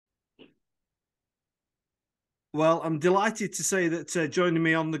Well, I'm delighted to say that joining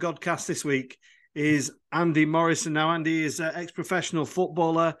me on the Godcast this week is Andy Morrison. Now, Andy is an ex-professional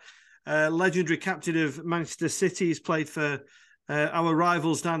footballer, legendary captain of Manchester City. He's played for our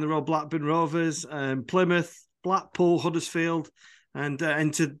rivals down the road, Blackburn Rovers, Plymouth, Blackpool, Huddersfield, and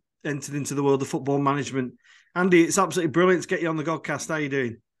entered into the world of football management. Andy, it's absolutely brilliant to get you on the Godcast. How are you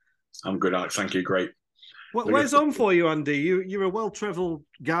doing? I'm good, Alex. Thank you. Great. Where's home for you, Andy? You're a well-travelled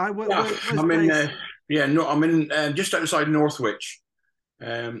guy. Yeah, Where's I'm in. base? I'm in just outside Northwich,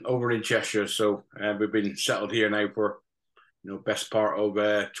 over in Cheshire. So we've been settled here now for best part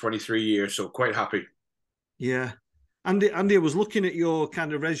of 23 years. So quite happy. Yeah. Andy, I was looking at your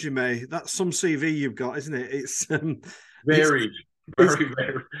kind of resume. That's some CV you've got, isn't it? It's Very, it's very,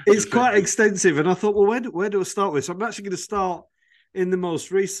 very. it's quite extensive, and I thought, well, where do I start with? So I'm actually going to start in the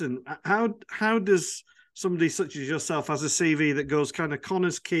most recent. How does somebody such as yourself has a CV that goes kind of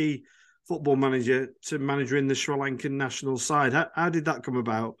Connah's key football manager to manager in the Sri Lankan national side? How did that come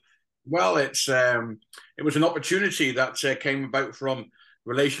about? Well, it was an opportunity that came about from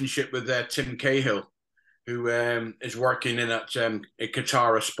relationship with Tim Cahill, who is working in at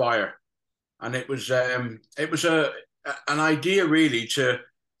Qatar Aspire, and it was an idea really to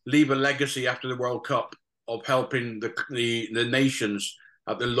leave a legacy after the World Cup of helping the nations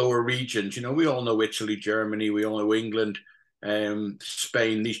at the lower regions. We all know Italy, Germany, we all know England,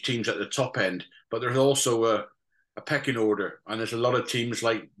 Spain, these teams at the top end, but there's also a pecking order, and there's a lot of teams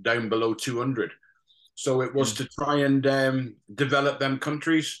like down below 200. So it was to try and develop them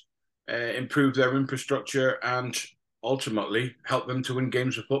countries, improve their infrastructure, and ultimately help them to win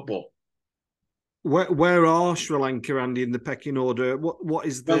games of football. Where are Sri Lanka, Andy, in the pecking order? What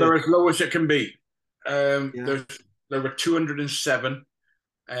is Well, the they're as low as it can be. yeah? There were 207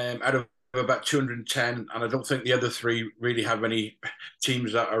 out of about 210, and I don't think the other three really have any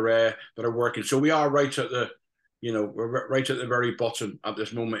teams that are working. So we are right at we're right at the very bottom at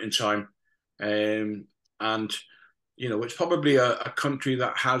this moment in time, and it's probably a country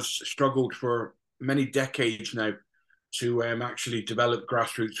that has struggled for many decades now to actually develop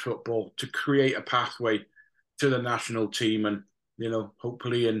grassroots football, to create a pathway to the national team, and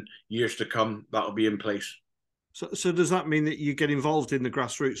hopefully in years to come that'll be in place. So does that mean that you get involved in the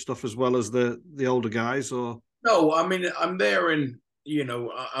grassroots stuff as well as the older guys, or? No, I mean I'm there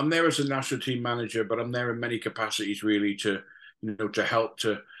as a national team manager, but I'm there in many capacities really to to help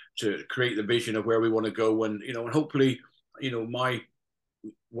to create the vision of where we want to go, and hopefully my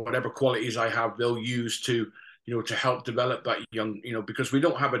whatever qualities I have they'll use to help develop that young, because we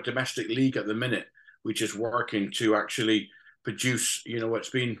don't have a domestic league at the minute, which is working to actually produce. It's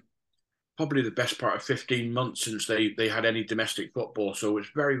been probably the best part of 15 months since they had any domestic football. So it's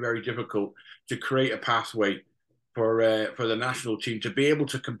very, very difficult to create a pathway for the national team to be able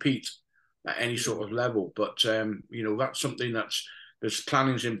to compete at any sort of level. But that's something there's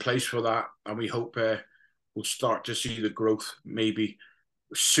plannings in place for that, and we hope we'll start to see the growth maybe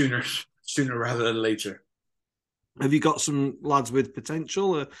sooner rather than later. Have you got some lads with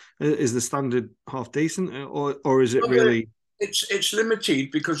potential? Is the standard half decent, or is it really? It's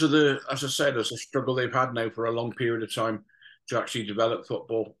limited because of as I said, there's a struggle they've had now for a long period of time to actually develop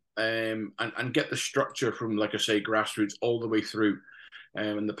football, and get the structure from, like I say, grassroots all the way through,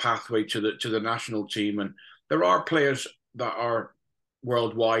 and the pathway to the national team. And there are players that are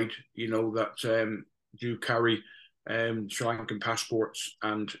worldwide, that do carry Sri Lankan passports,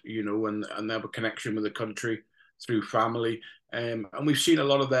 and and they have a connection with the country through family, and we've seen a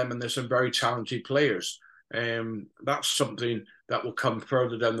lot of them, and there's some very talented players. That's something that will come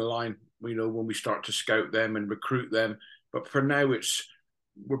further down the line, when we start to scout them and recruit them. But for now,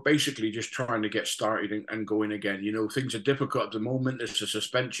 we're basically just trying to get started and going again. Things are difficult at the moment. There's a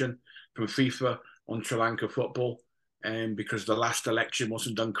suspension from FIFA on Sri Lanka football, because the last election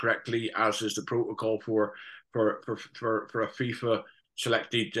wasn't done correctly, as is the protocol for a FIFA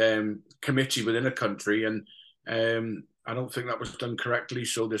selected committee within a country, and I don't think that was done correctly.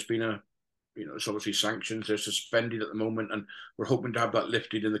 So there's been it's obviously sanctions. They're suspended at the moment, and we're hoping to have that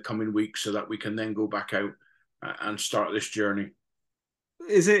lifted in the coming weeks so that we can then go back out and start this journey.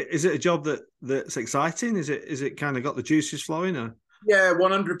 Is it a job that's exciting? Is it kind of got the juices flowing? Or? Yeah,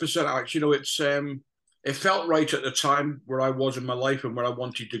 100%, Alex. It felt right at the time where I was in my life and where I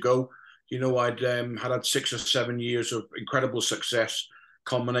wanted to go. I'd had 6 or 7 years of incredible success,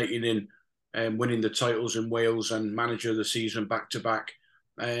 culminating in winning the titles in Wales and manager of the season back to back.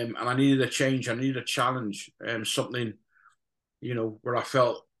 And I needed a change. I needed a challenge, something, where I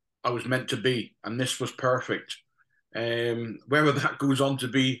felt I was meant to be, and this was perfect. Whether that goes on to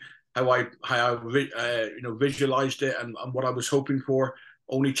be how I visualized it and what I was hoping for,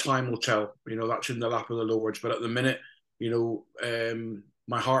 only time will tell. That's in the lap of the Lords. But at the minute,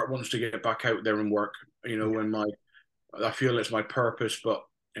 my heart wants to get back out there and work. And I feel it's my purpose, but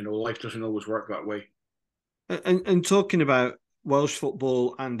life doesn't always work that way. And talking about Welsh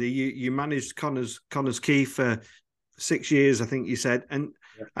football, Andy, you managed Connah's Quay for 6 years, I think you said,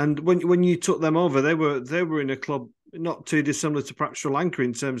 and when you took them over, they were in a club not too dissimilar to perhaps Sri Lanka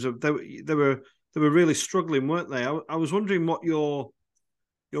in terms of they were really struggling, weren't they? I was wondering what your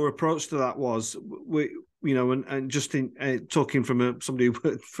approach to that was. And just in talking from somebody who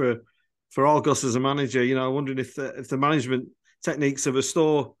worked for Argos as a manager, I'm wondering if the management techniques of a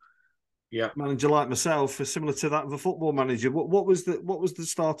store manager like myself are similar to that of a football manager. What was the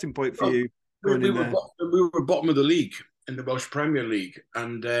starting point for you going in there? We were bottom of the league in the Welsh Premier League,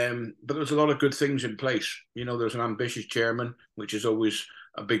 and but there was a lot of good things in place. There was an ambitious chairman, which is always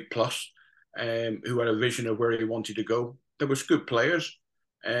a big plus, who had a vision of where he wanted to go. There was good players,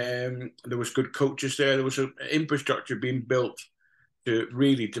 there was good coaches there. There was an infrastructure being built to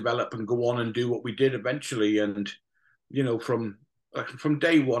really develop and go on and do what we did eventually. And from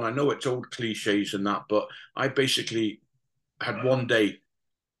day one, I know it's old cliches and that, but I basically had one day,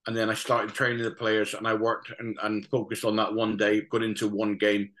 and then I started training the players, and I worked and focused on that one day, got into one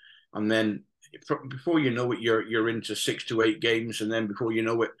game, and then before you know it, you're into 6 to 8 games, and then before you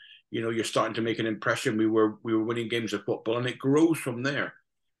know it, you're starting to make an impression. We were winning games of football, and it grows from there.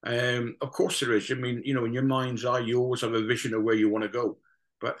 Of course there is. I mean, in your mind's eye, you always have a vision of where you want to go,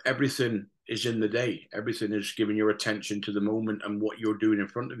 but everything is in the day. Everything is giving your attention to the moment and what you're doing in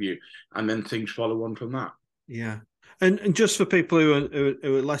front of you, and then things follow on from that. Yeah. And just for people who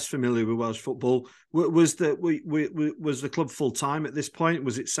are less familiar with Welsh football, was the club full time at this point?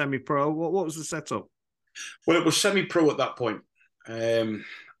 Was it semi-pro? What was the setup? Well, it was semi-pro at that point, and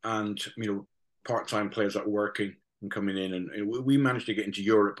part-time players that were working and coming in, and we managed to get into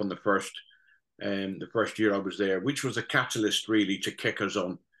Europe on the first year I was there, which was a catalyst really to kick us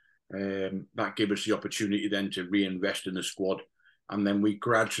on. That gave us the opportunity then to reinvest in the squad, and then we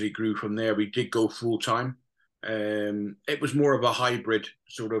gradually grew from there. We did go full time. It was more of a hybrid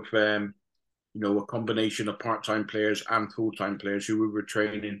sort of, a combination of part-time players and full-time players who we were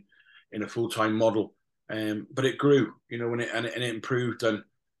training in a full-time model. But it grew, and it improved. And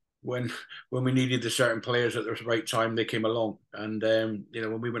when we needed the certain players at the right time, they came along. And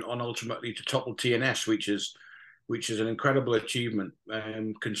when we went on ultimately to topple TNS, which is an incredible achievement,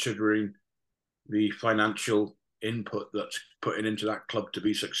 considering the financial input that's putting into that club to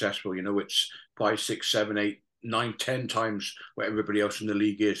be successful. It's 5, 6, 7, 8, 9, 10 times what everybody else in the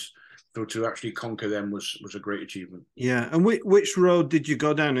league is. So to actually conquer them was a great achievement. Yeah. And which road did you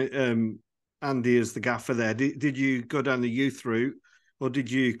go down, Andy, as the gaffer there? Did you go down the youth route, or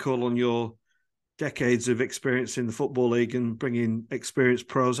did you call on your decades of experience in the Football League and bring in experienced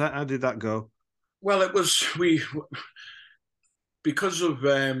pros? How did that go? Well, it was because of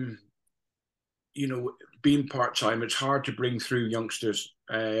being part-time, it's hard to bring through youngsters.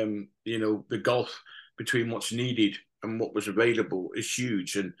 The gulf between what's needed and what was available is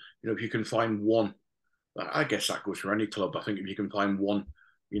huge. And, if you can find one, I guess that goes for any club. I think if you can find one,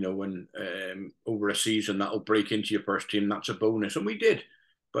 when over a season that'll break into your first team, that's a bonus. And we did.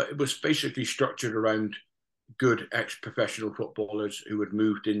 But it was basically structured around good ex-professional footballers who had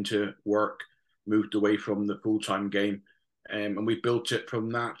moved into work, moved away from the full-time game. And we built it from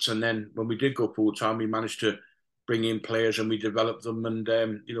that. And then when we did go full-time, we managed to bring in players and we developed them. And,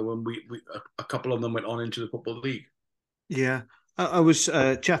 when a couple of them went on into the Football League. Yeah. I was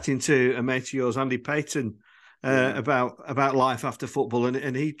chatting to a mate of yours, Andy Payton, about life after football.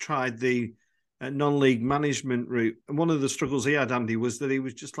 And he tried the non-league management route. And one of the struggles he had, Andy, was that he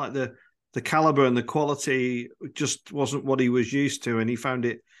was just like the caliber and the quality just wasn't what he was used to. And he found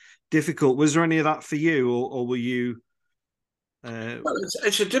it difficult. Was there any of that for you, or were you... Well,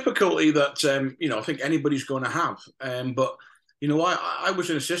 it's a difficulty that I think anybody's going to have. But I was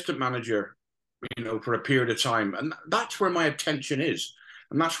an assistant manager, for a period of time, and that's where my attention is,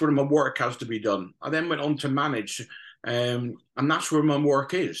 and that's where my work has to be done. I then went on to manage, and that's where my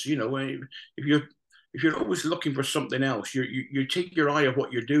work is. If you're always looking for something else, you take your eye off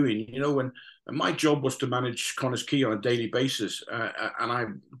what you're doing. And my job was to manage Connah's Quay on a daily basis, and I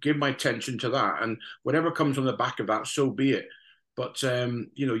give my attention to that. And whatever comes on the back of that, so be it. But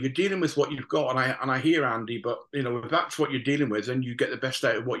you're dealing with what you've got, and I hear Andy. But if that's what you're dealing with, then you get the best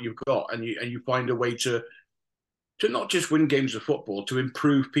out of what you've got, and you find a way to not just win games of football, to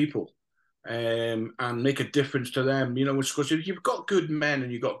improve people, and make a difference to them. Because if you've got good men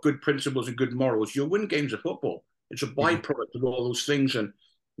and you've got good principles and good morals, you'll win games of football. It's a byproduct of all those things, and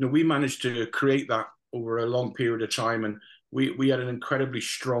we managed to create that over a long period of time, and we had an incredibly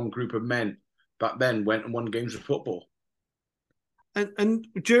strong group of men back then, went and won games of football. And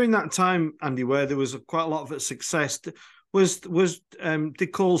during that time, Andy, where there was quite a lot of success, did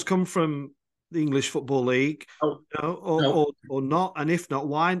calls come from the English Football League, Oh, or not? And if not,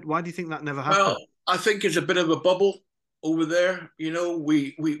 why do you think that never happened? Well, I think it's a bit of a bubble over there.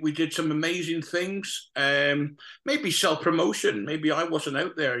 We did some amazing things. Maybe self-promotion. Maybe I wasn't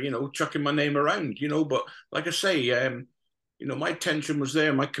out there, chucking my name around, but like I say, my attention was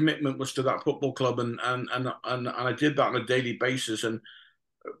there. My commitment was to that football club, and I did that on a daily basis. And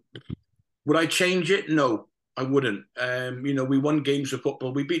would I change it? No, I wouldn't. We won games of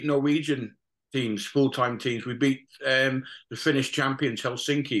football. We beat Norwegian teams, full-time teams. We beat the Finnish champions,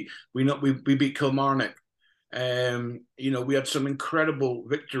 Helsinki. We beat Kilmarnock. We had some incredible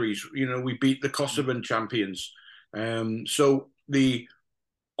victories. We beat the Kosovan champions.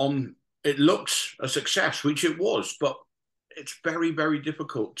 It looks a success, which it was, but it's very, very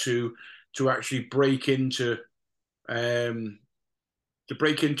difficult to actually break into the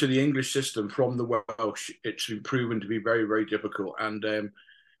English system from the Welsh. It's been proven to be very, very difficult. And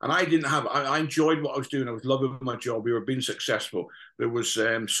I enjoyed what I was doing. I was loving my job. We were being successful. There was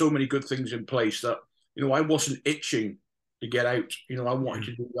so many good things in place that, I wasn't itching to get out. I wanted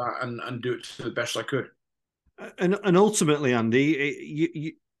to do that and do it to the best I could. And ultimately,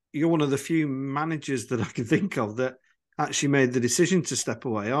 Andy, you're one of the few managers that I can think of that actually made the decision to step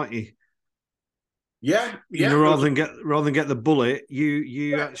away, aren't you? Yeah. Rather than get the bullet,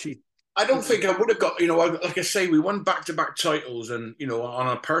 you actually. I don't think I would have got. Like I say, we won back-to-back titles, and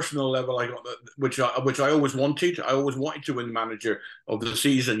on a personal level, I got which I always wanted. I always wanted to win manager of the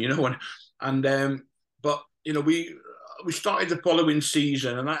season, but we started the following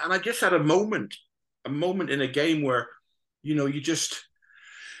season, and I just had a moment in a game where, you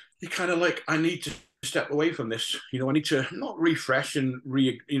kind of like, I need to step away from this. I need to not refresh and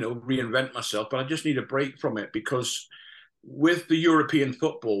reinvent myself, but I just need a break from it, because with the European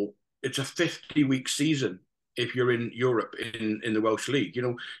football, it's a 50-week season. If you're in Europe in the Welsh League,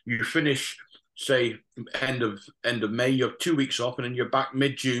 you finish, say, end of May, you have 2 weeks off, and then you're back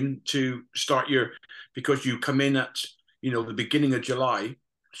mid-June to start because you come in at the beginning of July.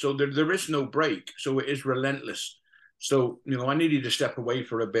 So there is no break. So it is relentless. So, I needed to step away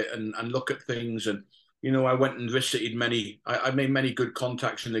for a bit and look at things. And, I went and visited I made many good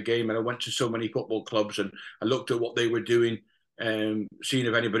contacts in the game, and I went to so many football clubs, and I looked at what they were doing, seeing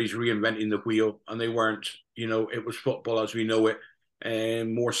if anybody's reinventing the wheel, and they weren't. It was football as we know it,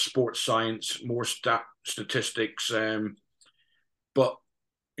 more sports science, more statistics. But,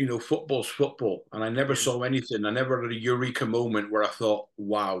 football's football. And I never saw anything. I never had a eureka moment where I thought,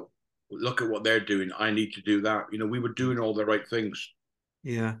 wow, look at what they're doing. I need to do that. We were doing all the right things.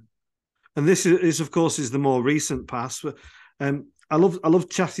 Yeah. And this is of course, the more recent past. I love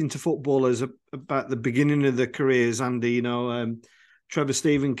chatting to footballers about the beginning of their careers, Andy. Trevor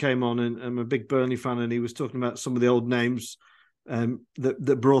Stephen came on, and I'm a big Burnley fan, and he was talking about some of the old names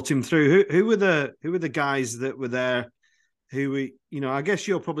that brought him through. Who were the guys that were there? I guess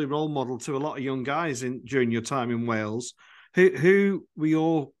you're probably role model to a lot of young guys during your time in Wales. Who were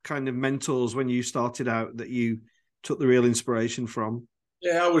your kind of mentors when you started out that you took the real inspiration from?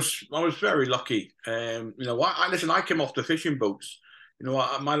 Yeah, I was very lucky. I came off the fishing boats.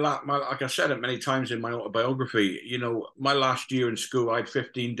 Like I said it many times in my autobiography. My last year in school, I had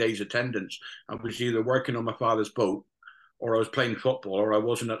 15 days attendance. I was either working on my father's boat, or I was playing football, or I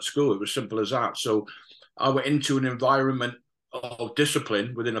wasn't at school. It was simple as that. So I went into an environment of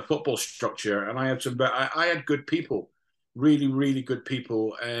discipline within a football structure, and I had good people, really, really good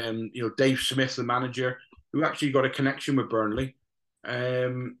people. Dave Smith, the manager, who actually got a connection with Burnley.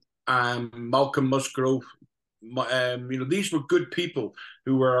 And Malcolm Musgrove, these were good people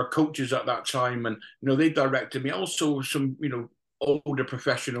who were our coaches at that time, and they directed me. Also, some older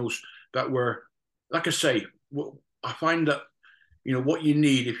professionals that were, like I say, I find that what you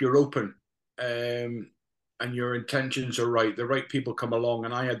need, if you're open and your intentions are right, the right people come along,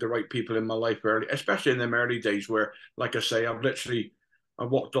 and I had the right people in my life early, especially in them early days where, like I say, I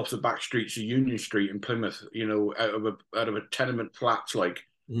walked off the back streets of Union Street in Plymouth, out of a tenement flats,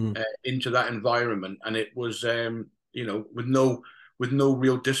 into that environment, and it was, with no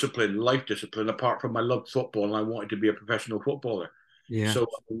real discipline, life discipline, apart from I loved football and I wanted to be a professional footballer. Yeah. So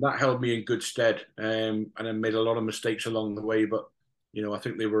that held me in good stead, and I made a lot of mistakes along the way, but I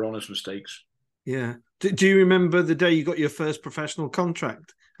think they were honest mistakes. Yeah. Do you remember the day you got your first professional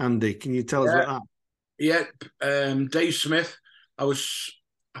contract, Andy? Can you tell us about that? Yeah, Dave Smith. I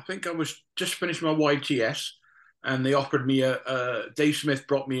think I was just finished my YTS, and they offered me Dave Smith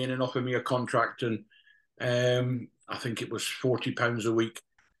brought me in and offered me a contract, and I think it was £40 a week,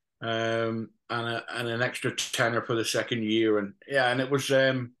 and an extra tenner for the second year, and yeah, and it was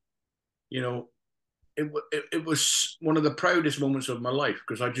you know it was one of the proudest moments of my life,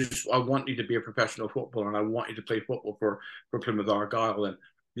 because I wanted to be a professional footballer, and I wanted to play football for Plymouth Argyle, and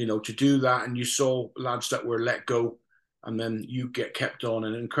to do that, and you saw lads that were let go, and then you get kept on,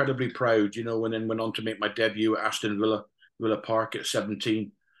 and incredibly proud, and then went on to make my debut at Aston Villa Park at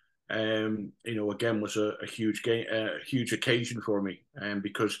 17. Again, was a huge game, a huge occasion for me,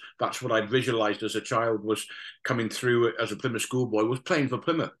 because that's what I'd visualised as a child, was coming through as a Plymouth schoolboy, was playing for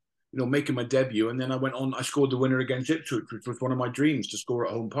Plymouth, making my debut, and then I went on. I scored the winner against Ipswich, which was one of my dreams, to score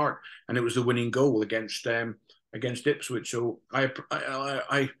at home park, and it was the winning goal against Ipswich. So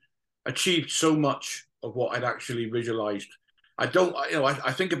I achieved so much of what I'd actually visualised. I don't,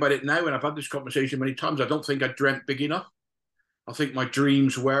 I think about it now, and I've had this conversation many times. I don't think I dreamt big enough. I think my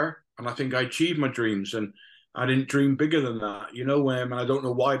dreams were, and I think I achieved my dreams, and I didn't dream bigger than that, and I don't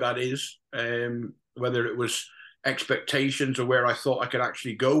know why that is, whether it was expectations or where I thought I could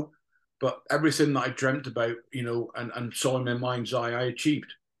actually go, but everything that I dreamt about, and saw in my mind's eye, I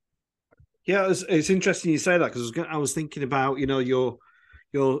achieved. Yeah, it's interesting you say that, because I was thinking about,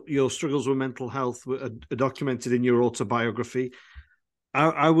 your struggles with mental health are documented in your autobiography.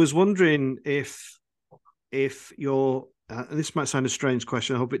 I was wondering if your this might sound a strange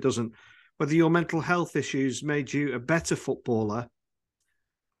question, I hope it doesn't, whether your mental health issues made you a better footballer,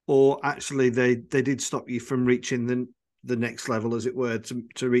 or actually they did stop you from reaching the next level, as it were,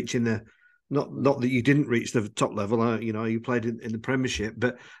 to reaching the not that you didn't reach the top level. You played in the Premiership,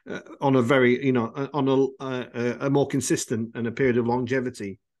 but on a very on a more consistent and a period of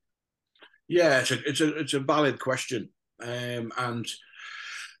longevity. Yeah, it's a valid question, and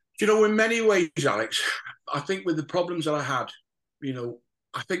in many ways, Alex, I think with the problems that I had,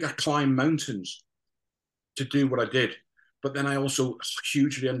 I think I climbed mountains to do what I did. But then I also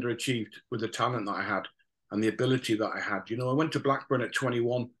hugely underachieved with the talent that I had and the ability that I had. I went to Blackburn at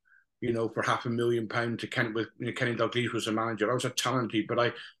 21, for £500,000 to Kent with Kenny Dalglish was the manager. I was a talented, but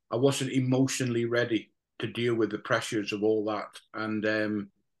I wasn't emotionally ready to deal with the pressures of all that. And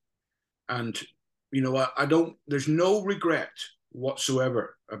I don't. There's no regret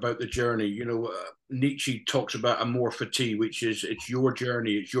whatsoever about the journey. Nietzsche talks about amor fati, which is, it's your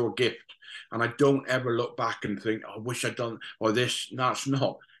journey, it's your gift. And I don't ever look back and think, oh, I wish I'd done, or this. No, it's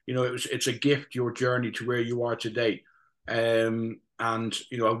not. It's a gift, your journey to where you are today. And I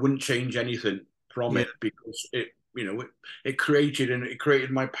wouldn't change anything from it, because it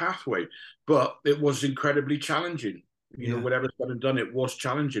created my pathway. But it was incredibly challenging. Whatever said and done, it was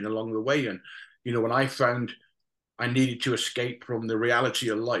challenging along the way. And when I found I needed to escape from the reality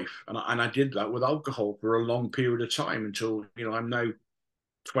of life, and I did that with alcohol for a long period of time, until I'm now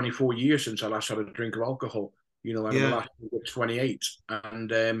 24 years since I last had a drink of alcohol. And the last 28,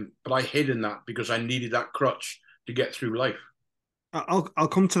 and but I hid in that because I needed that crutch to get through life. I'll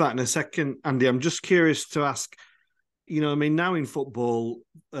come to that in a second, Andy. I'm just curious to ask, now in football,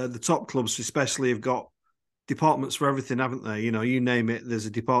 the top clubs especially have got departments for everything, haven't they? You name it, there's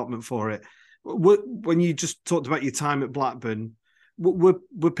a department for it. When you just talked about your time at Blackburn,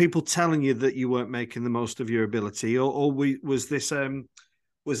 were people telling you that you weren't making the most of your ability, or was this a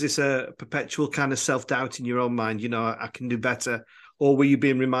perpetual kind of self-doubt in your own mind? I can do better, or were you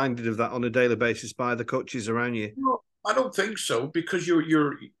being reminded of that on a daily basis by the coaches around you? No, I don't think so, because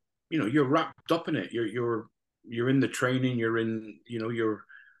you're wrapped up in it. You're in the training. You're in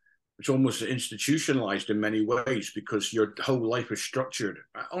it's almost institutionalized in many ways, because your whole life is structured.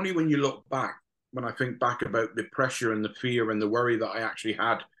 Only when you look back, when I think back about the pressure and the fear and the worry that I actually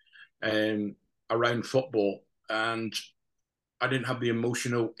had around football, and I didn't have the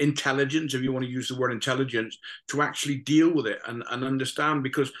emotional intelligence, if you want to use the word intelligence, to actually deal with it and understand,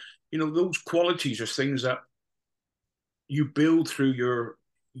 because those qualities are things that you build through your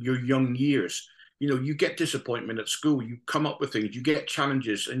young years. You get disappointment at school, you come up with things, you get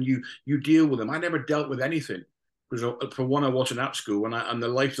challenges, and you deal with them. I never dealt with anything, because for one, I wasn't at school, and the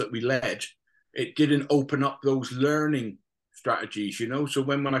life that we led, it didn't open up those learning strategies. So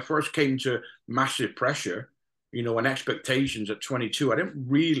when I first came to massive pressure, and expectations at 22, I didn't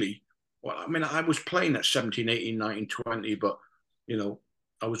really. Well, I mean, I was playing at 17, 18, 19, 20, but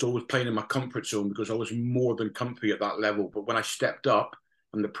I was always playing in my comfort zone, because I was more than comfy at that level. But when I stepped up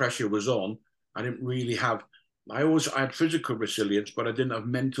and the pressure was on, I didn't really have. I had physical resilience, but I didn't have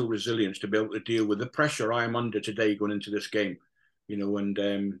mental resilience to be able to deal with the pressure I am under today going into this game.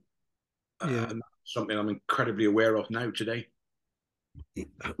 And something I'm incredibly aware of now today.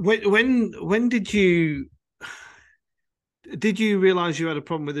 When did you realize you had a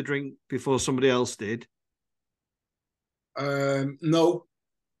problem with the drink before somebody else did? No,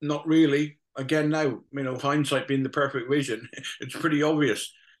 not really. Again, now hindsight being the perfect vision, it's pretty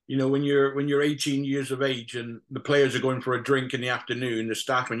obvious. When you're 18 years of age and the players are going for a drink in the afternoon, the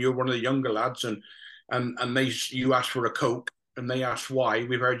staff, and you're one of the younger lads, and you ask for a Coke, and they ask why.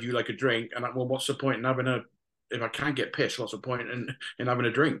 We've heard you like a drink, and well, what's the point in having a? If I can't get pissed, what's the point in having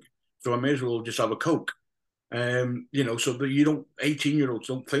a drink? So I may as well just have a Coke. So that you don't 18-year-olds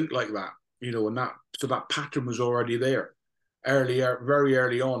don't think like that, and that pattern was already there earlier, very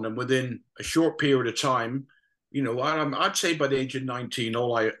early on, and within a short period of time, I'd say by the age of 19,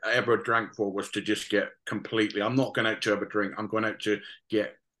 all I ever drank for was to just get completely. I'm not going out to have a drink. I'm going out to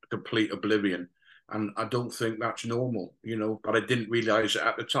get complete oblivion, and I don't think that's normal, But I didn't realize it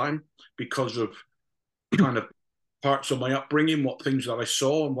at the time because of kind of parts of my upbringing, what things that I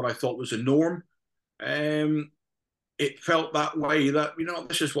saw and what I thought was a norm. Um, it felt that way that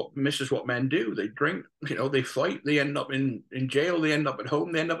this is what men do. They drink, they fight, they end up in jail, they end up at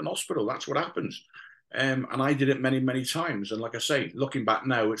home, they end up in hospital. That's what happens. And I did it many, many times. And like I say, looking back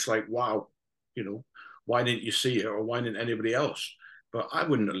now, it's like, wow, why didn't you see it, or why didn't anybody else? But I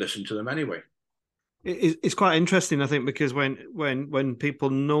wouldn't have listened to them anyway. It's quite interesting, I think, because when people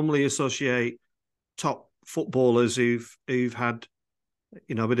normally associate top footballers who've had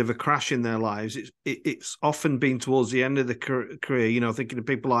a bit of a crash in their lives, it's often been towards the end of the career. Thinking of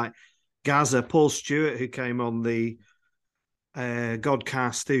people like Gaza, Paul Stewart, who came on the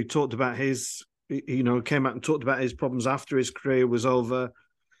Godcast, who talked about his, came out and talked about his problems after his career was over,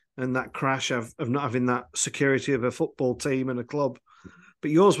 and that crash of not having that security of a football team and a club.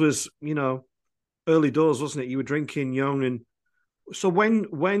 But yours was, early doors, wasn't it? You were drinking young, and so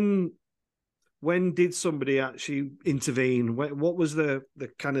when did somebody actually intervene? What was the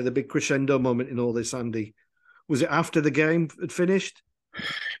kind of the big crescendo moment in all this, Andy? Was it after the game had finished?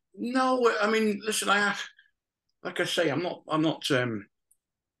 No, I mean, listen, like I say, I'm not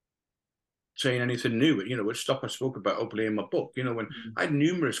saying anything new. It's stuff I spoke about openly in my book. When I had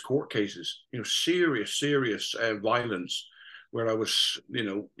numerous court cases, serious violence, where I was,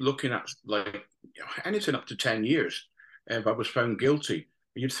 looking at like anything up to 10 years if I was found guilty.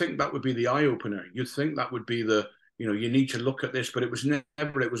 You'd think that would be the eye opener. You'd think that would be the, you need to look at this, but it was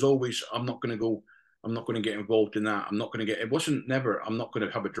never. It was always, I'm not going to go. I'm not going to get involved in that. I'm not going to get. It wasn't never. I'm not going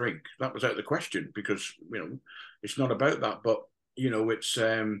to have a drink. That was out of the question because it's not about that. But it's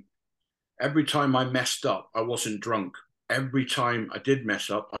every time I messed up, I wasn't drunk. Every time I did mess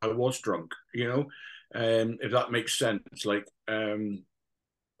up, I was drunk. If that makes sense. And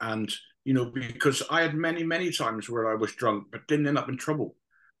because I had many, many times where I was drunk, but didn't end up in trouble.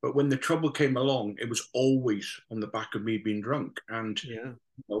 But when the trouble came along, it was always on the back of me being drunk. And,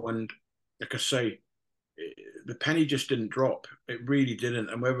 and like I say, the penny just didn't drop. It really didn't.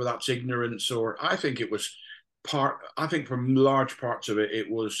 And whether that's ignorance or I think it was I think from large parts of it,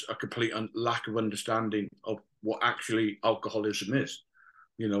 it was a complete lack of understanding of what actually alcoholism is.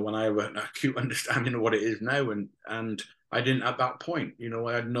 When I have an acute understanding of what it is now, and I didn't at that point.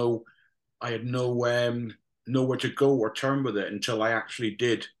 I had nowhere to go or turn with it until I actually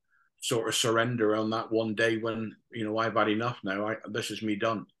did sort of surrender on that one day when I've had enough now. This is me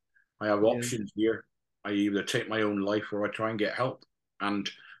done. I have options here. I either take my own life or I try and get help, and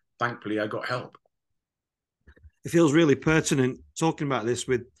thankfully I got help. It feels really pertinent talking about this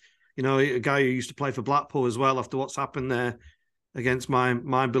with a guy who used to play for Blackpool as well. After what's happened there against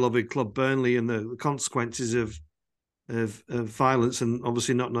my beloved club Burnley and the consequences of violence, and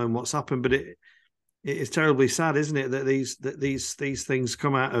obviously not knowing what's happened, but it is terribly sad, isn't it, that these things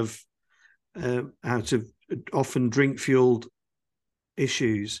come out of often drink fueled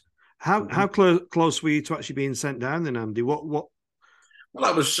issues. How close were you to actually being sent down then, Andy? What? Well,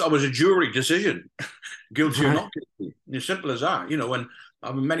 I was a jury decision, guilty or not guilty. As simple as that. When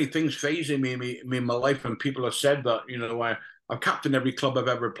I mean, many things phasing me in my life, and people have said that I've captained every club I've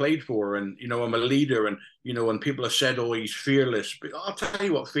ever played for, and I'm a leader, and and people have said, oh, he's fearless. But I'll tell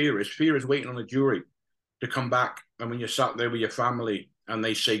you what fear is. Fear is waiting on a jury to come back, and when you're sat there with your family and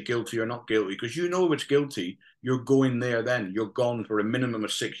they say guilty or not guilty, because if it's guilty, you're going there. Then you're gone for a minimum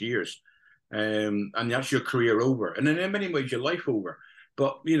of 6 years, and that's your career over, and then in many ways your life over.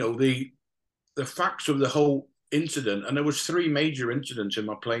 But the facts of the whole incident, and there was 3 major incidents in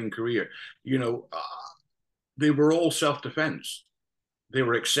my playing career. They were all self-defense. They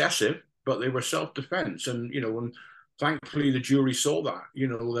were excessive, but they were self-defense. And, and thankfully the jury saw that,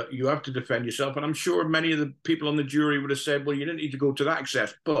 that you have to defend yourself. And I'm sure many of the people on the jury would have said, well, you didn't need to go to that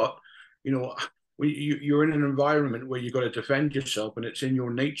excess. But, you're in an environment where you've got to defend yourself, and it's in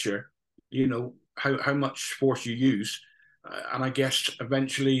your nature, how much force you use. And I guess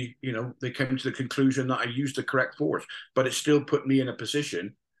eventually, they came to the conclusion that I used the correct force, but it still put me in a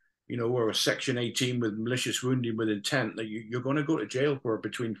position, where a Section 18 with malicious wounding with intent, that you're going to go to jail for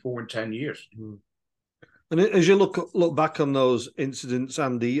between 4 and 10 years. And as you look back on those incidents,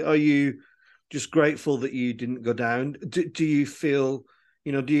 Andy, are you just grateful that you didn't go down? Do you feel,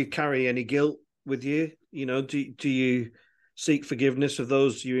 do you carry any guilt with you? Do you seek forgiveness of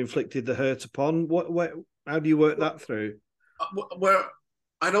those you inflicted the hurt upon? How do you work that through? Well,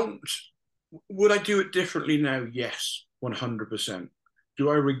 I don't. Would I do it differently now? Yes, 100%. Do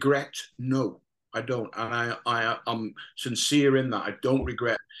I regret? No, I don't. And I'm sincere in that. I don't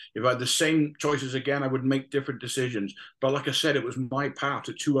regret. If I had the same choices again, I would make different decisions. But like I said, it was my path.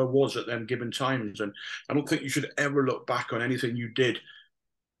 It's who I was at them given times. And I don't think you should ever look back on anything you did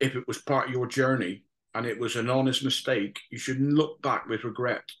if it was part of your journey and it was an honest mistake. You shouldn't look back with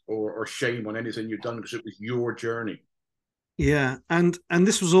regret or shame on anything you've done, because it was your journey. Yeah, and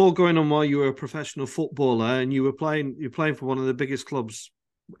this was all going on while you were a professional footballer, and you're playing for one of the biggest clubs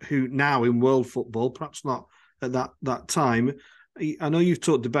who now in world football, perhaps not at that time. I know you've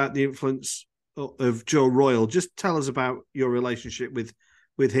talked about the influence of Joe Royle. Just tell us about your relationship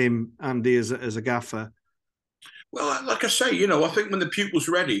with him, Andy, as a gaffer. Well, like I say, I think when the pupil's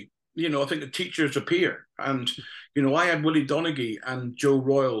ready, I think the teachers appear. And, I had Willie Donaghy and Joe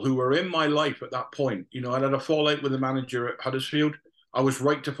Royle, who were in my life at that point. I had a fallout with the manager at Huddersfield. I was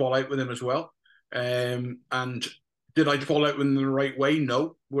right to fall out with him as well. And did I fall out with him in the right way?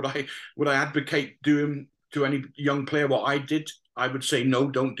 No. Would I advocate doing to any young player what I did? I would say, no,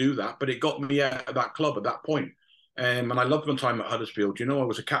 don't do that. But it got me out of that club at that point. And I loved my time at Huddersfield. I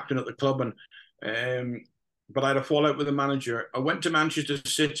was a captain at the club, but I had a fallout with the manager. I went to Manchester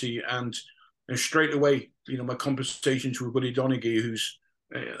City, and straight away, my conversations with Willie Donaghy, who's,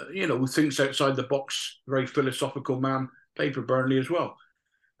 who thinks outside the box, very philosophical man, played for Burnley as well.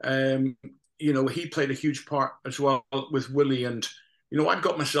 He played a huge part as well with Willie. And, I'd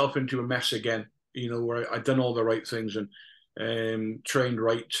got myself into a mess again, where I'd done all the right things and trained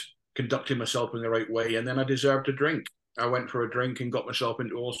right, conducted myself in the right way. And then I deserved a drink. I went for a drink and got myself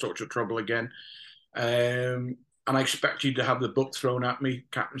into all sorts of trouble again. And I expected to have the book thrown at me,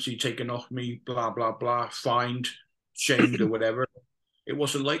 captaincy taken off me, blah, blah, blah, fined, shamed or whatever. It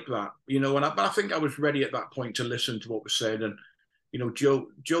wasn't like that, but I think I was ready at that point to listen to what was said. And,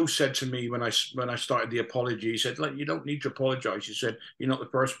 Joe said to me when I started the apology, he said, like, you don't need to apologize. He said, you're not the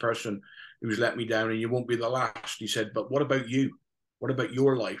first person who's let me down, and you won't be the last. He said, but what about you? What about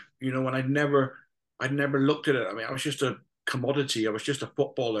your life? And I'd never looked at it. I mean, I was just a commodity. I was just a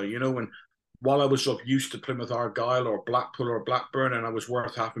footballer, and while I was sort of used to Plymouth Argyle or Blackpool or Blackburn, and I was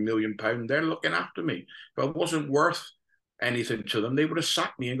worth £500,000, they're looking after me. If I wasn't worth anything to them, they would have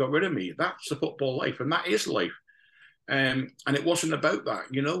sacked me and got rid of me. That's the football life, and that is life. And it wasn't about that,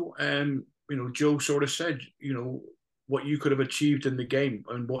 Joe sort of said, what you could have achieved in the game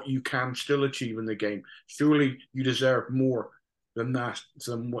and what you can still achieve in the game. Surely you deserve more than that,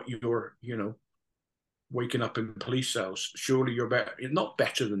 than what you're, waking up in police cells. Surely you're better. You're not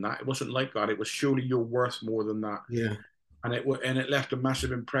better than that. It wasn't like that. It was surely you're worth more than that. Yeah. And it left a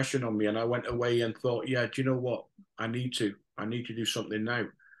massive impression on me. And I went away and thought, yeah, do you know what? I need to do something now.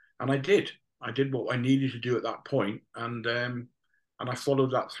 And I did. I did what I needed to do at that point. And I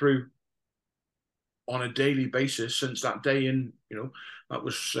followed that through on a daily basis since that day. And, that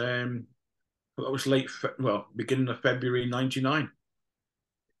was beginning of February 99.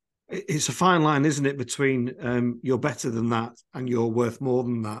 It's a fine line, isn't it, between you're better than that and you're worth more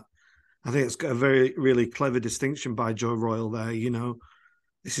than that. I think it's got a very, really clever distinction by Joe Royle there.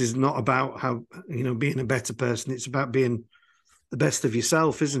 This is not about how, being a better person. It's about being the best of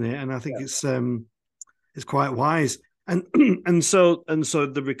yourself, isn't it? And I think it's quite wise. And so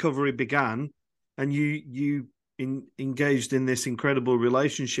the recovery began, and you engaged in this incredible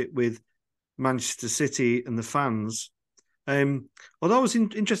relationship with Manchester City and the fans. Although I was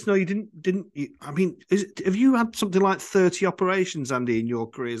interested to know you didn't. I mean, have you had something like 30 operations, Andy, in your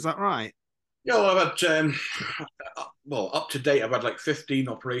career? Is that right? Yeah, I've had up to date. I've had like 15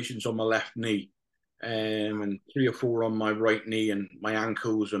 operations on my left knee, and 3 or 4 on my right knee, and my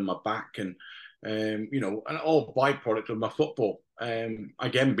ankles and my back, and and all byproduct of my football.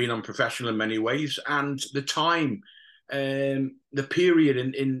 Again, being unprofessional in many ways, and the time, the period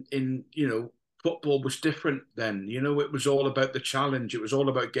in football was different then. It was all about the challenge. It was all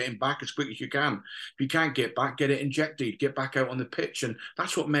about getting back as quick as you can. If you can't get back, get it injected, get back out on the pitch. And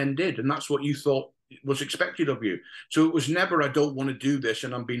that's what men did. And that's what you thought was expected of you. So it was never, I don't want to do this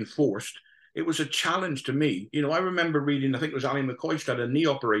and I'm being forced. it was a challenge to me. You know, I remember reading, I think it was Ali McCoy had a knee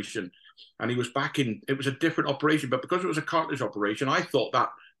operation, and he was back in. It was a different operation, but because it was a cartilage operation, I thought that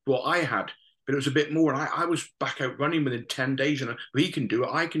what I had, but it was a bit more. And I was back out running within 10 days, and well, he can do it,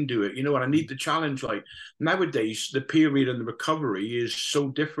 I can do it, you know, and I need the challenge. Like nowadays, the period and the recovery is so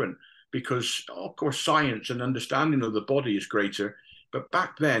different because, of course, science and understanding of the body is greater. But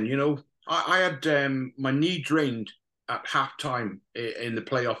back then, you know, I had my knee drained at half time in the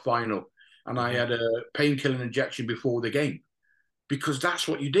playoff final, and I had a painkilling injection before the game because that's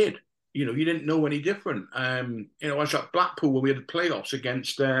what you did. You know, you didn't know any different. You know, I was at Blackpool where we had the playoffs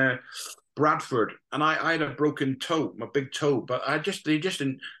against Bradford, and I had a broken toe, my big toe, but I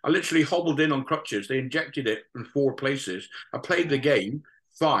literally hobbled in on crutches. They injected it in 4 places. I played the game,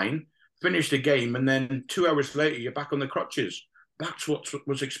 fine, finished the game, and then 2 hours later, you're back on the crutches. That's what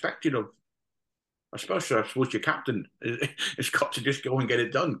was expected of, I suppose your captain. It's got to just go and get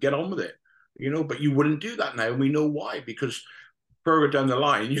it done, get on with it, you know. But you wouldn't do that now, and we know why, because further down the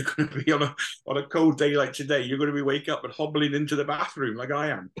line, you're going to be on a cold day like today. You're going to be wake up and hobbling into the bathroom like I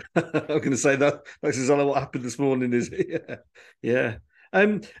am. I'm going to say that that's exactly what happened this morning. Is it? Yeah.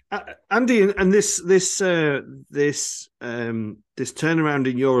 Andy, and this turnaround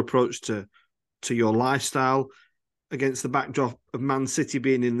in your approach to your lifestyle against the backdrop of Man City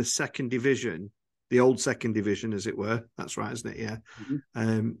being in the second division, the old second division, as it were. That's right, isn't it? Yeah.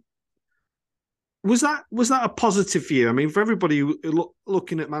 Mm-hmm. Was that a positive for you? I mean, for everybody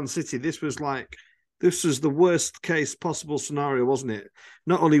looking at Man City, this was the worst case possible scenario, wasn't it?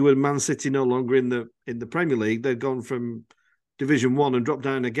 Not only were Man City no longer in the Premier League, they'd gone from Division 1 and dropped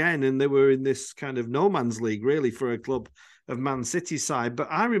down again, and they were in this kind of no man's league, really, for a club of Man City's side. But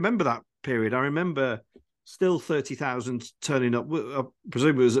I remember that period. I remember still 30,000 turning up. I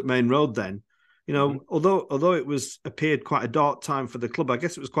presume it was at Main Road then. You know, although it appeared quite a dark time for the club, I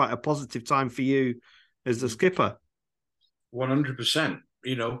guess it was quite a positive time for you as the skipper. 100%.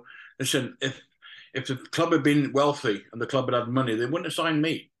 You know, listen, if the club had been wealthy and the club had money, they wouldn't have signed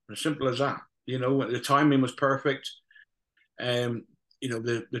me. As simple as that. You know, the timing was perfect. You know,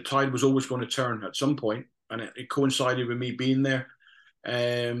 the tide was always going to turn at some point, and it coincided with me being there.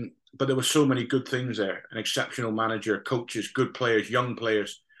 But there were so many good things there: an exceptional manager, coaches, good players, young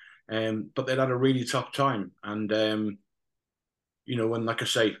players. But they'd had a really tough time, and you know, and like I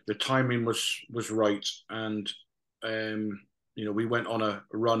say, the timing was right, and you know, we went on a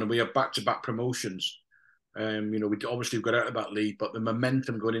run, and we had back-to-back promotions. You know, we obviously got out of that league, but the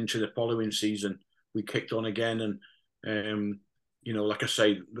momentum going into the following season, we kicked on again, and you know, like I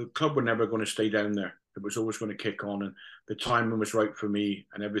say, the club were never going to stay down there. It was always going to kick on, and the timing was right for me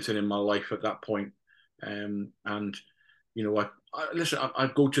and everything in my life at that point. And you know, listen, I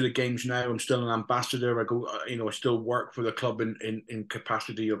go to the games now. I'm still an ambassador. I go, you know, I still work for the club in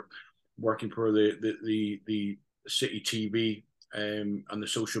capacity of working for the City TV and the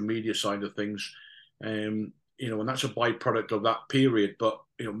social media side of things. You know, and that's a byproduct of that period. But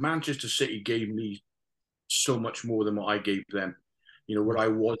you know, Manchester City gave me so much more than what I gave them. You know, where I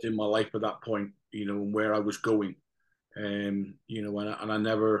was in my life at that point. You know, and where I was going. You know, and I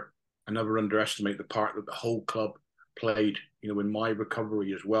never underestimate the part that the whole club played, you know, in my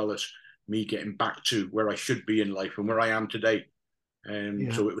recovery, as well as me getting back to where I should be in life and where I am today.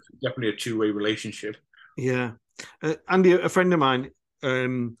 So it was definitely a two-way relationship. Yeah. Andy, a friend of mine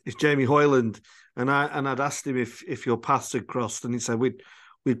is Jamie Hoyland, and I'd asked him if your paths had crossed, and he said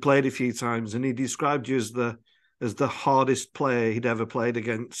we'd played a few times, and he described you as the hardest player he'd ever played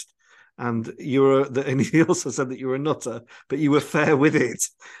against. And and he also said that you were a nutter, but you were fair with it.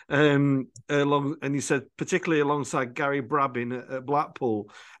 And he said, particularly alongside Gary Brabbin at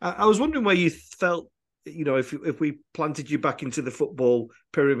Blackpool. I was wondering where you felt, you know, if we planted you back into the football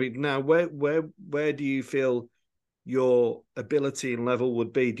pyramid now, where do you feel your ability and level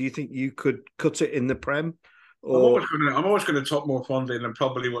would be? Do you think you could cut it in the Prem? Or... I'm always going to talk more fondly than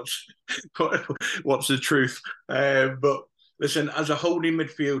probably what's the truth. But listen, as a holding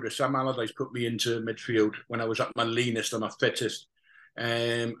midfielder, Sam Allardyce put me into midfield when I was at my leanest and my fittest.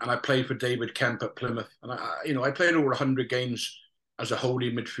 And I played for David Kemp at Plymouth. And I played over 100 games as a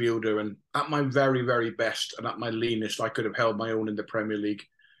holding midfielder. And at my very, very best and at my leanest, I could have held my own in the Premier League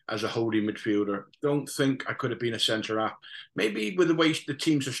as a holding midfielder. Don't think I could have been a centre-half. Maybe with the way the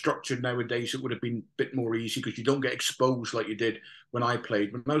teams are structured nowadays, it would have been a bit more easy because you don't get exposed like you did when I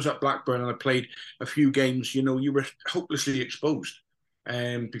played. When I was at Blackburn and I played a few games, you know, you were hopelessly exposed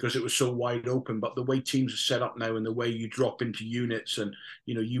because it was so wide open. But the way teams are set up now and the way you drop into units and,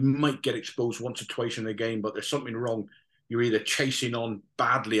 you know, you might get exposed once or twice in a game, but there's something wrong. You're either chasing on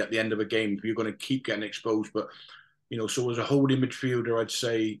badly at the end of a game if you're going to keep getting exposed. But you know, so as a holding midfielder, I'd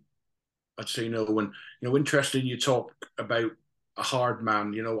say I'd say no. When interesting, you talk about a hard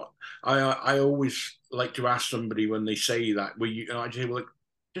man. I always like to ask somebody when they say that. I say, well,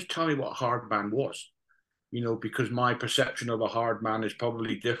 just tell me what a hard man was. Because my perception of a hard man is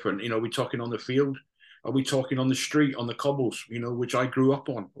probably different. Are we talking on the field? Are we talking on the street, on the cobbles? Which I grew up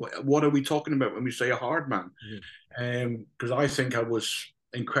on. What are we talking about when we say a hard man? Because I think I was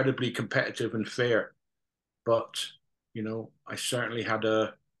incredibly competitive and fair, but I certainly had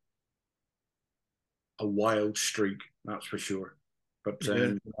a wild streak, that's for sure. But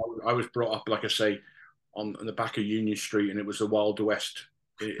I was brought up, like I say, on the back of Union Street, and it was the Wild West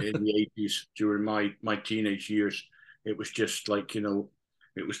in the 80s during my teenage years. It was just like,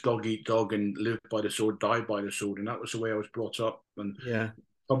 it was dog eat dog and live by the sword, die by the sword. And that was the way I was brought up. And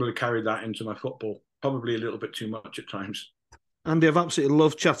probably carried that into my football, probably a little bit too much at times. Andy, I've absolutely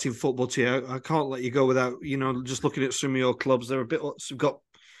loved chatting football to you. I can't let you go without, just looking at some of your clubs. They're a bit, you've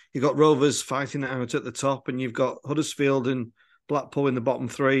got Rovers fighting it out at the top, and you've got Huddersfield and Blackpool in the bottom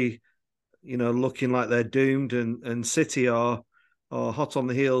three, looking like they're doomed, and City are hot on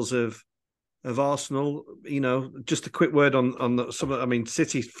the heels of Arsenal. Just a quick word on some. I mean,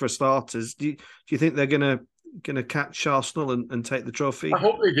 City for starters. Do you think they're gonna catch Arsenal and take the trophy? I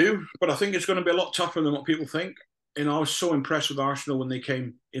hope they do, but I think it's going to be a lot tougher than what people think. I was so impressed with Arsenal when they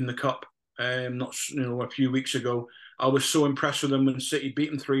came in the cup. Not a few weeks ago. I was so impressed with them when City beat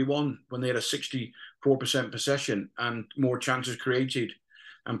them 3-1 when they had a 64% possession and more chances created.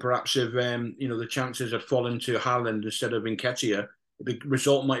 And perhaps if the chances had fallen to Haaland instead of Nketiah, the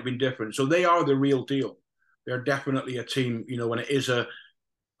result might have been different. So they are the real deal. They're definitely a team, and it is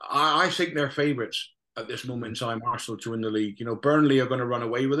I think they're favourites at this moment in time, Arsenal, to win the league. Burnley are going to run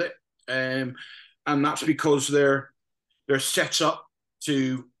away with it. And that's because they're set up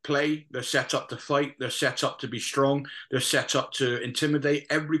to play, they're set up to fight, they're set up to be strong, they're set up to intimidate.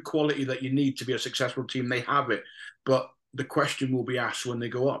 Every quality that you need to be a successful team, they have it. But the question will be asked when they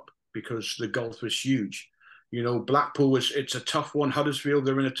go up, because the gulf is huge. Blackpool it's a tough one. Huddersfield,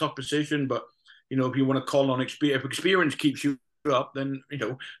 they're in a tough position, but if you want to call on experience, if experience keeps you up, then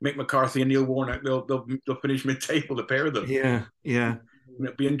Mick McCarthy and Neil Warnock, they'll finish mid-table, the pair of them. Yeah.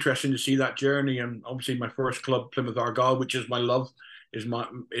 It'd be interesting to see that journey. And obviously, my first club, Plymouth Argyle, which is my love, is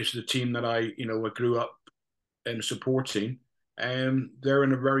the team that I grew up supporting. They're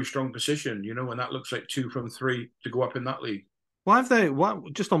in a very strong position, and that looks like 2 from 3 to go up in that league. Why have they?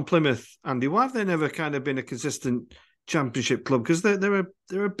 Just on Plymouth, Andy? Why have they never kind of been a consistent Championship club? Because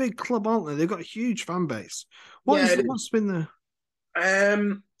they're a big club, aren't they? They've got a huge fan base. What's been the? I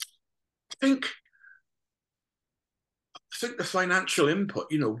think the financial input,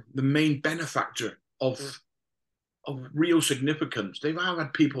 the main benefactor of real significance. They've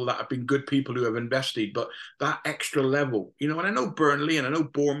had people that have been good people who have invested, but that extra level, and I know Burnley and I know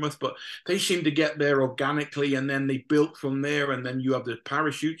Bournemouth, but they seem to get there organically, and then they built from there, and then you have the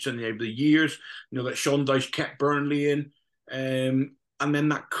parachutes and you have the years, that Sean Dyche kept Burnley in, and then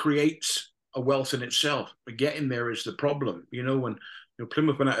that creates a wealth in itself. But getting there is the problem, when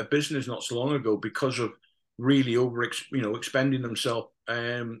Plymouth went out of business not so long ago because of really expending themselves,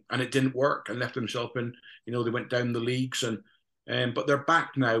 and it didn't work, and left themselves in, they went down the leagues, and but they're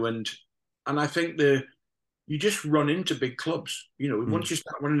back now, and I think you just run into big clubs, once you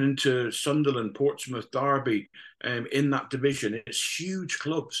start running into Sunderland, Portsmouth, Derby, in that division, it's huge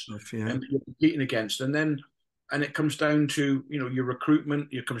clubs, and you're competing against, and it comes down to your recruitment,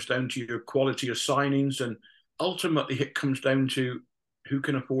 it comes down to your quality of signings, and ultimately it comes down to who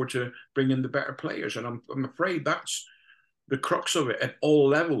can afford to bring in the better players. And I'm afraid that's the crux of it at all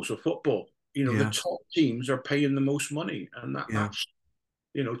levels of football. The top teams are paying the most money, and that's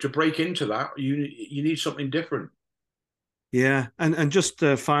to break into that, you need something different. Yeah, and just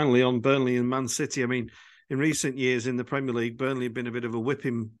finally on Burnley and Man City. I mean, in recent years in the Premier League, Burnley have been a bit of a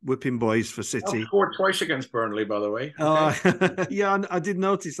whipping boys for City. I scored twice against Burnley, by the way. Okay. Yeah, I did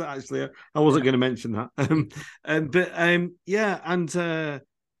notice that actually. I wasn't going to mention that,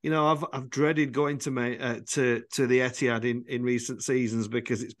 I've dreaded going to the Etihad in recent seasons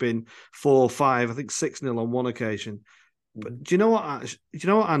because it's been 4-5, I think 6-0 on one occasion. But do you know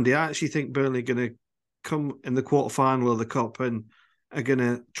what, Andy? I actually think Burnley are going to come in the quarterfinal of the Cup and are going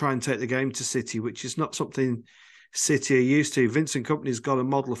to try and take the game to City, which is not something City are used to. Vincent Kompany's got a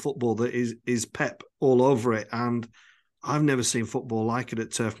model of football that is Pep all over it, and I've never seen football like it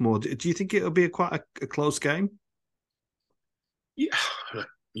at Turf Moor. Do you think it'll be quite a close game? Yeah,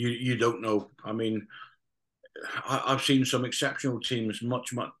 you don't know. I mean, I've seen some exceptional teams,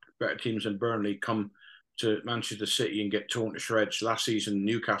 much better teams than Burnley, come to Manchester City and get torn to shreds. Last season,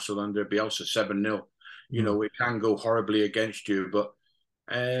 Newcastle under Bielsa 7-0. It can go horribly against you, but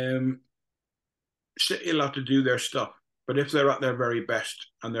City will have to do their stuff, but if they're at their very best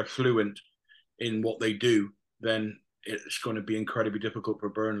and they're fluent in what they do, then it's going to be incredibly difficult for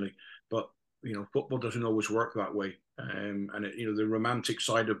Burnley. But football doesn't always work that way. And the romantic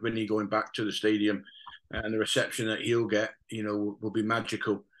side of Vinny going back to the stadium and the reception that he'll get, will be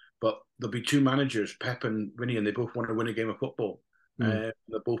magical. But there'll be two managers, Pep and Vinny, and they both want to win a game of football. They'll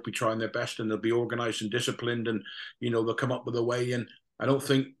both be trying their best, and they'll be organised and disciplined, and they'll come up with a way. And I don't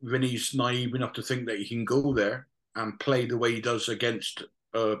think Vinny's naive enough to think that he can go there and play the way he does against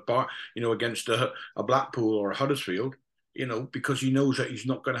against a Blackpool or a Huddersfield, because he knows that he's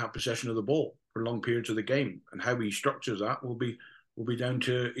not going to have possession of the ball for long periods of the game, and how he structures that will be down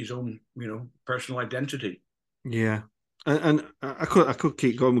to his own, personal identity. Yeah, and I could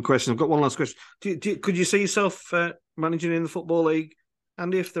keep going with questions. I've got one last question. Could you see yourself managing in the Football League,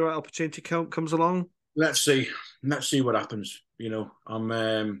 Andy, if the right opportunity comes along? Let's see what happens.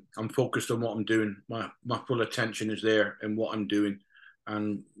 I'm focused on what I'm doing. My full attention is there in what I'm doing.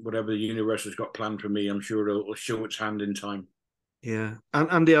 And whatever the universe has got planned for me, I'm sure it'll show its hand in time. Yeah.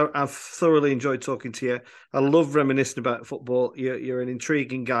 And Andy, I've thoroughly enjoyed talking to you. I love reminiscing about football. You're an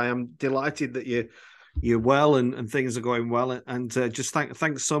intriguing guy. I'm delighted that you're well and things are going well. And just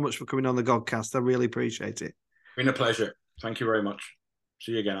thanks so much for coming on the Godcast. I really appreciate it. Been a pleasure. Thank you very much.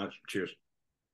 See you again, Alex. Cheers.